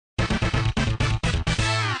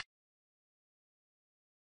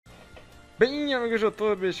Bem, amigos de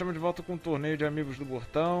YouTube, estamos de volta com o torneio de amigos do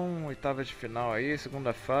Burtão, oitavas de final aí,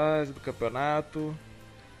 segunda fase do campeonato.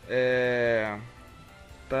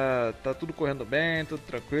 Tá tudo correndo bem, tudo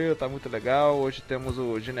tranquilo, tá muito legal. Hoje temos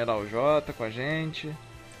o General J com a gente,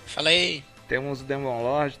 Fala aí. temos o Demon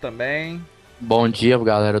Lord também, Bom dia,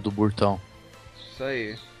 galera do Burtão. isso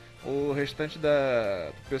aí. O restante do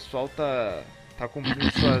pessoal tá cumprindo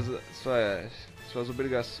suas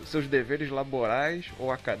obrigações, seus deveres laborais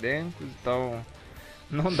ou acadêmicos, então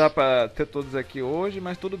não dá pra ter todos aqui hoje,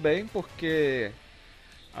 mas tudo bem, porque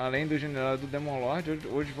além do General e do Demon Lord,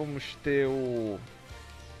 hoje vamos ter o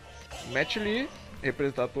Matt Lee,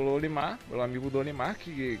 representado pelo Olimar, pelo amigo do Olimar,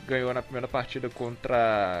 que ganhou na primeira partida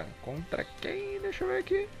contra quem? Deixa eu ver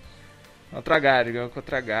aqui. Contra Gares, ganhou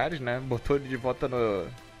contra Gares, né? Botou ele de volta no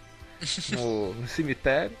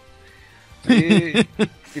cemitério.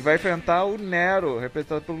 E vai enfrentar o Nero,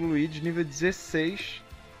 representado pelo Luigi, nível 16,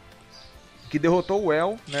 que derrotou o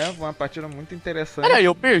El, né? Uma partida muito interessante. Peraí,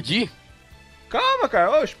 eu perdi. Calma,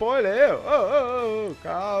 cara, spoiler aí,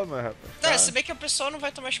 calma, rapaz. Não, Calma. se bem que o pessoal não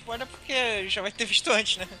vai tomar spoiler porque já vai ter visto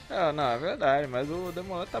antes, né? Não, é verdade, mas o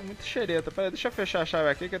Demolão tá muito xereta. Peraí, deixa eu fechar a chave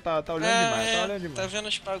aqui que tá olhando demais, tá olhando demais. Tá vendo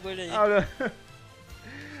os bagulho aí.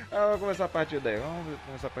 Vamos começar a partida aí, vamos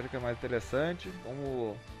começar a partida que é mais interessante.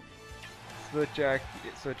 Vamos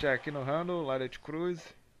sortear aqui no Randall, Laret Cruz.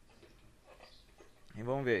 E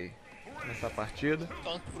vamos ver aí. Começar a partida.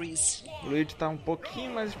 Tom Cruise. O Luigi tá um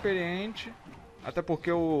pouquinho mais experiente. Até porque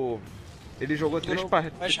ele jogou três Mais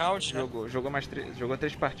partidas. rounds, né? Jogou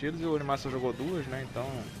três partidas e o Olimar só jogou duas, né? Então,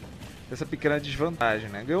 essa pequena desvantagem,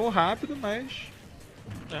 né? Ganhou rápido, mas.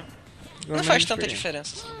 É. Ganhou Não faz menos tanta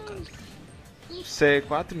experiência. diferença assim, no caso. Não sei,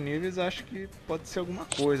 4 níveis acho que pode ser alguma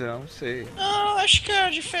coisa, não sei. Não, acho que a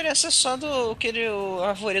diferença é só do que o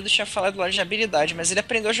Arvoredo tinha falado lá de habilidade, mas ele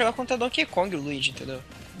aprendeu a jogar contra Donkey Kong, o Luigi, entendeu?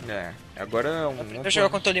 Agora é Aprendeu a jogar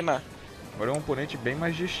contra o Olimar. agora é um oponente bem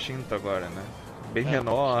mais distinto agora, né? Bem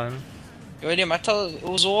menor, né? E o Olimar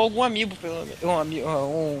usou algum amiibo,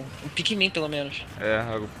 um Pikmin pelo menos.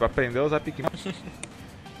 Aprendeu a usar Pikmin.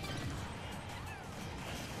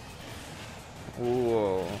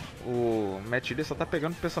 O Matt Lee só tá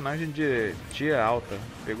pegando personagem de tia alta.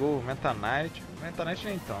 Pegou o Meta Knight. Meta Knight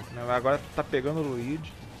nem tanto, né? Agora tá pegando o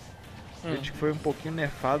Luigi. O Luigi que foi um pouquinho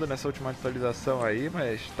nerfado nessa última atualização aí,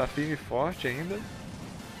 mas tá firme e forte ainda.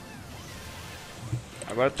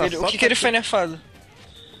 Agora tá O que ele foi nerfado?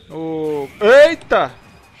 Eita!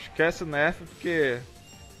 Esquece o nerf porque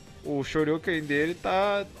o Shoryuken dele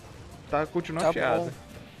continua Tá afiado. bom.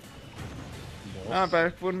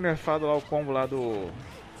 Parece que foi nerfado lá o combo lá do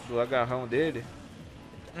agarrão dele.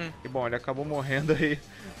 E bom, ele acabou morrendo aí.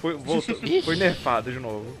 Foi nerfado de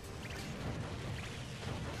novo.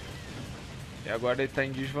 E agora ele tá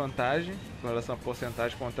em desvantagem com relação à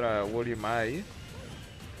porcentagem contra o Olimar aí.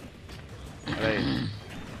 Olha aí.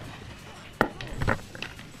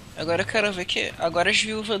 Agora eu quero ver que agora as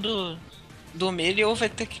viúvas do Melee ou vai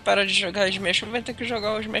ter que parar de jogar Smash ou vai ter que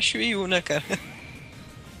jogar o Smash Wii U, né, cara?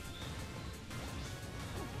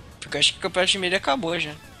 Porque eu acho que o campeonato de Melee acabou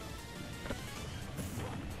já.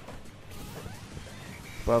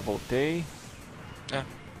 Voltei.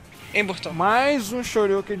 Hein, Burtão? Mais um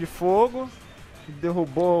Shoryuken de fogo. Que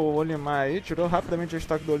derrubou o Olimar aí. Tirou rapidamente o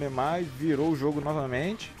estoque do Olimar e virou o jogo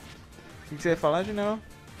novamente. O que você ia falar, Janel?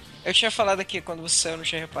 Eu tinha falado aqui quando você saiu, não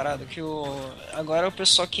tinha reparado, que agora o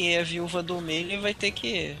pessoal que é viúva do Melee vai ter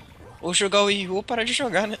que ou jogar o Wii U ou parar de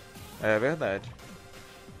jogar, né? É verdade.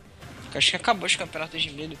 Porque acho que acabou os campeonatos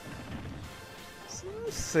de Melee.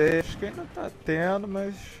 Não sei, acho que ainda tá tendo,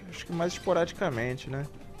 mas acho que mais esporadicamente, né?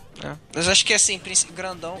 Mas acho que assim,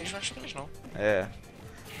 grandão, eles acho que eles não.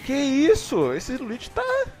 Que isso? Esse Luigi tá,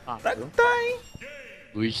 hein?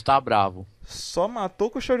 Luigi tá bravo. Só matou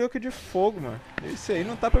com o Shoryuken de fogo, mano. Esse aí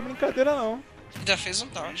não tá pra brincadeira, não. Já fez um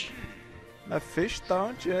taunt. Na fez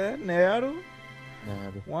taunt, Nero.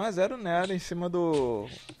 Nero. 1x0 Nero em cima do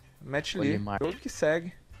Matt Lee. Olimar. Jogo que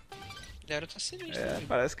segue. Nero tá sinistro. né?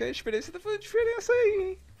 Parece que a experiência tá fazendo diferença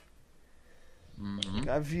aí, hein?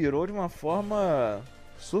 Já virou de uma forma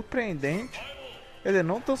surpreendente. Quer dizer,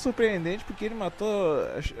 não tão surpreendente porque ele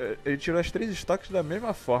ele tirou as 3 estoques da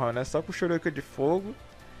mesma forma, né? Só com o Shoryuken de fogo.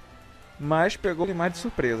 Mas pegou ele mais de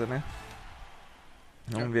surpresa, né?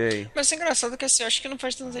 Vamos ver aí. Mas é engraçado que assim, eu acho que não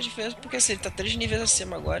faz tanta diferença, porque assim, ele tá 3 níveis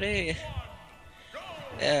acima agora e.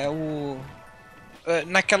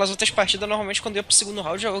 Naquelas outras partidas, normalmente quando ia pro segundo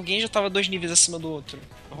round, alguém já tava 2 níveis acima do outro.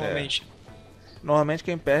 Normalmente. Normalmente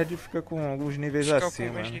quem perde fica com alguns níveis Fica com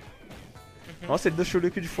acima, mais né? nível. Nossa, ele deu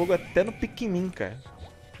Shoryuken de fogo até no Pikmin, cara.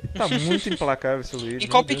 Ele tá muito implacável esse Luigi. E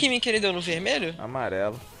qual meu Deus. Pikmin que ele deu? No vermelho?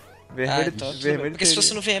 Amarelo. Vermelho, então tudo bem. vermelho Porque se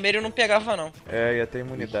fosse no vermelho eu não pegava, não. É, ia ter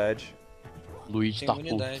imunidade. Luigi Tem tá puto.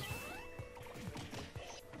 imunidade.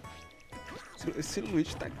 Esse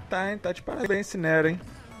Luigi tá de parabéns esse Nero, hein?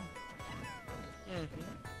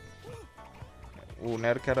 O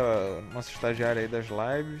Nero que era nosso estagiário aí das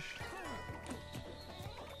lives.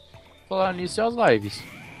 Falar nisso e as lives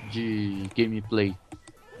de gameplay.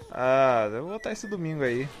 Ah, eu vou botar esse domingo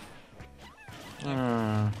aí. Com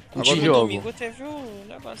No que último jogo? domingo teve o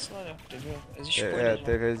negócio lá, né? Teve as escolhas. É, lá.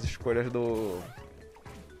 teve as escolhas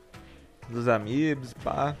dos AMIIBOS,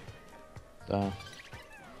 pá. Tá.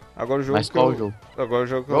 Agora o jogo Mas que qual eu, jogo? Agora o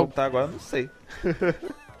jogo que eu vou botar agora, eu não sei.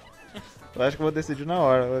 Eu acho que eu vou decidir na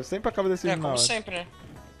hora. Eu sempre acabo decidindo na Como hora. sempre, né?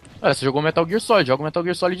 Você jogou Metal Gear Solid, joga Metal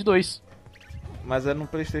Gear Solid 2. Mas é no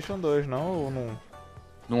PlayStation 2, não? Ou no.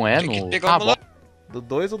 Não é Tem que no... pegar o bom. emulador Do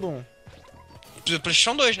 2 ou do 1? do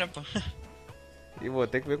PlayStation 2, né, pô? E vou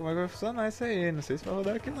ter que ver como é que vai funcionar isso aí. Não sei se vai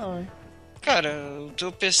rodar aqui não, hein? Cara, o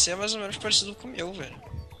teu PC é mais ou menos parecido com o meu, velho.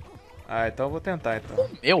 Ah, então eu vou tentar então.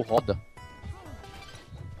 Meu, roda.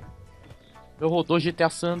 Eu rodou GTA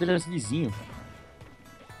San Andreas lisinho.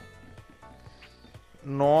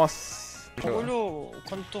 Nossa! O bagulho,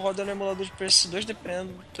 quando tu roda no emulador de PS2,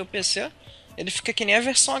 dependendo do teu PC, ele fica que nem a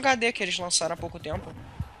versão HD que eles lançaram há pouco tempo.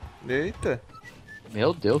 Eita!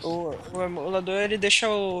 Meu Deus. O emulador, ele deixa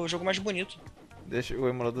o jogo mais bonito. O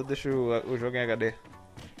emulador deixa o jogo em HD.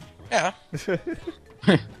 É.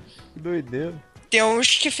 Que doideira. Tem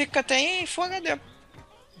uns que fica até em Full HD,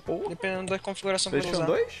 Pô, dependendo da configuração que ele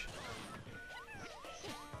PlayStation usar. 2?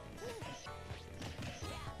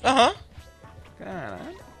 Aham.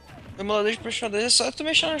 Caralho, O emulador de PlayStation 2 é só tu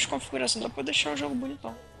mexer nas configurações, dá pra deixar o jogo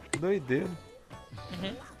bonitão. que doideira.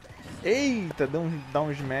 Eita, dá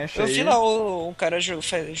um smash Eu aí. vi lá um cara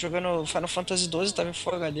jogando Final Fantasy XII, tava em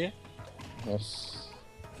Full HD. Nossa.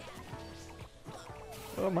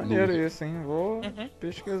 Pô, maneiro isso, hein? Vou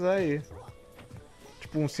pesquisar aí.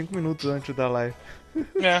 Tipo, uns 5 minutos antes da live.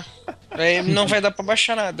 É. Aí não vai dar pra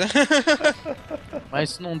baixar nada.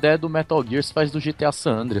 Mas se não der do Metal Gear, você faz do GTA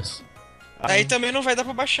San Andreas. Aí também não vai dar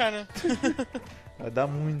pra baixar, né? Vai dar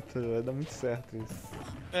muito certo isso.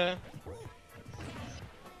 É.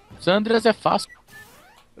 San Andreas é fácil.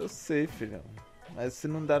 Eu sei, filhão. Mas se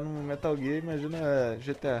não dá no Metal Gear, imagina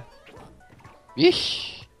GTA.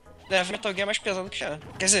 Ixi. Metal Gear é mais pesado que já.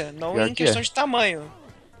 Quer dizer, não Pior em que questão é. de tamanho.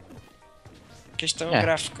 Questão É.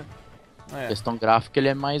 gráfica. É, Questão gráfica ele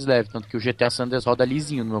é mais leve, tanto que o GTA San Andreas roda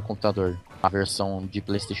lisinho no meu computador. A versão de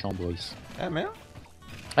PlayStation 2. é mesmo?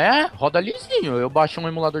 É, roda lisinho. Eu baixei um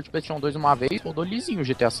emulador de PlayStation 2 uma vez, rodou lisinho o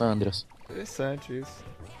GTA San Andreas. Interessante isso.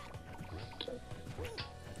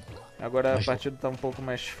 Agora a partida tá um pouco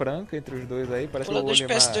mais franca entre os dois aí. Parece O que eu vou emulador de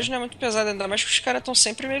limar... PS2 não é muito pesado, ainda mais que os caras estão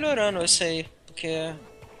sempre melhorando isso aí. Porque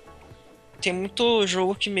tem muito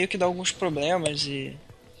jogo que meio que dá alguns problemas e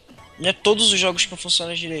não é todos os jogos que não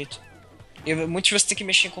funcionam direito. E muitas vezes tem que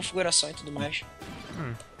mexer em configuração e tudo mais.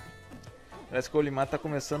 Parece que o Olimar tá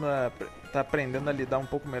começando a... tá aprendendo a lidar um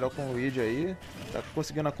pouco melhor com o Luigi aí. Tá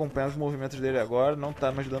conseguindo acompanhar os movimentos dele agora. Não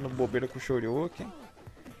tá mais dando bobeira com o Shoryuken.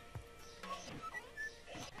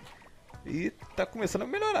 E tá começando a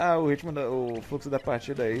melhorar o ritmo, o fluxo da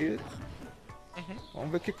partida aí.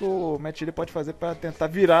 Vamos ver o que o Matilde pode fazer pra tentar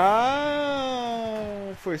virar.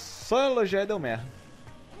 Foi só elogiar e deu merda.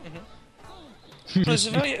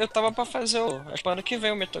 Inclusive eu tava pra fazer acho que ano que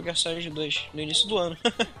vem o Metal Gear Solid 2, no início do ano.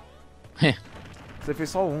 Você fez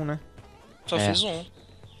só um, né? Só É. fiz um.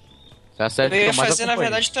 Foi a série Eu que ia eu mais fazer na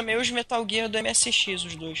acompanhei. verdade também os Metal Gear do MSX,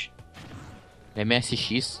 os dois.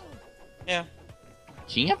 MSX É,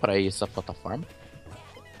 tinha pra essa plataforma?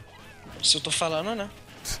 se eu tô falando, né?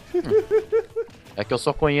 É que eu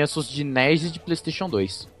só conheço os de NES e de PlayStation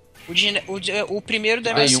 2. O primeiro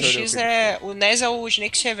do Nenhum. MSX é. O NES é o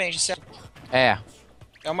Snake's Revenge, certo? É,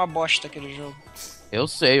 É uma bosta aquele jogo. eu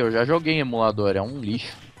sei, eu já joguei em emulador, é um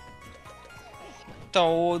lixo.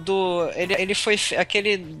 Então, o do. Ele foi.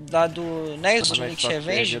 Aquele lá do NES, o Snake's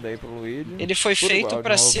Revenge, Aí pro Luigi. ele foi Tudo feito igual, de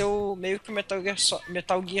pra novo. ser o meio que o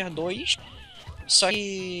Metal Gear 2. Só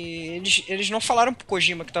que eles não falaram pro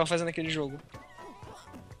Kojima que tava fazendo aquele jogo.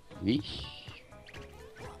 Vixe.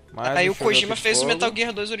 Mas Aí o Shoryuken Kojima de fez o fogo Metal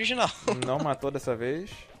Gear 2 original. Não matou dessa vez.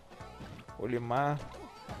 O Olimar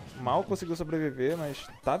mal conseguiu sobreviver, mas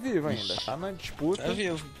tá vivo ainda. Tá na disputa. Tá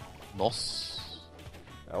vivo. Nossa.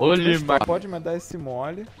 A outra Olimar. história pode me dar esse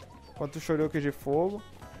mole. Enquanto o Shoryuken de fogo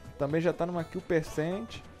também já tá numa kill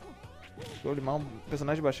percent. O Olimar é um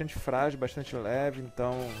personagem bastante frágil, bastante leve,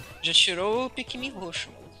 então... Já tirou o Pikmin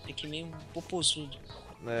roxo, mano. Pikmin popozudo.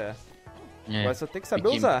 É, É, agora só tem que saber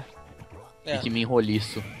Pikmin. usar. É. Pikmin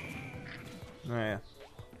roliço. É.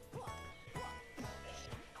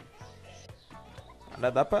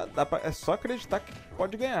 É só acreditar que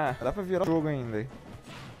pode ganhar. Dá pra virar o jogo ainda.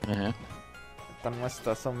 É. Tá numa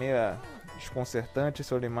situação meio desconcertante,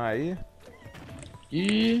 seu Limar aí.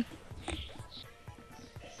 E...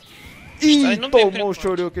 Está indo bem por Tomou o enquanto.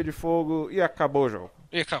 Shoryuken de fogo e acabou o jogo.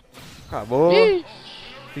 Ih, calma. Acabou. Ih.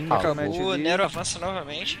 Fim da Acabou. match O ali. Nero avança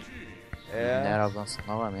novamente. Nero avança O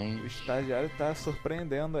novamente. estagiário tá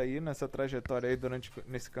surpreendendo aí nessa trajetória aí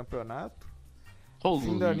nesse campeonato. Holy.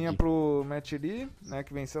 Fim da linha pro Matt Lee, né,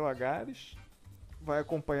 que venceu a Gares. Vai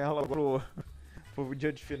acompanhar lá pro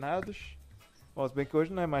dia de finados. Bom, se bem que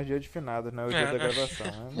hoje não é mais dia de finados, né? É o dia da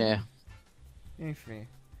gravação, né? Enfim.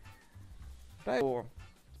 Tá aí.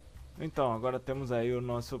 Então, agora temos aí o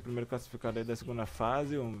nosso primeiro classificado aí da segunda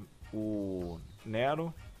fase, o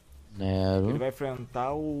Nero. Ele vai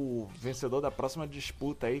enfrentar o vencedor da próxima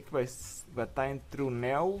disputa aí, que vai estar entre o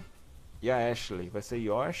Neo e a Ashley. Vai ser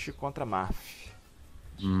Yoshi contra Marth.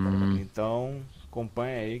 Então,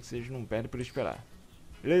 acompanha aí que vocês não perdem por esperar.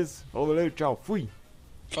 Beleza? Valeu, tchau, fui!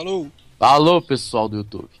 Falou! Falou, pessoal do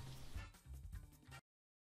YouTube.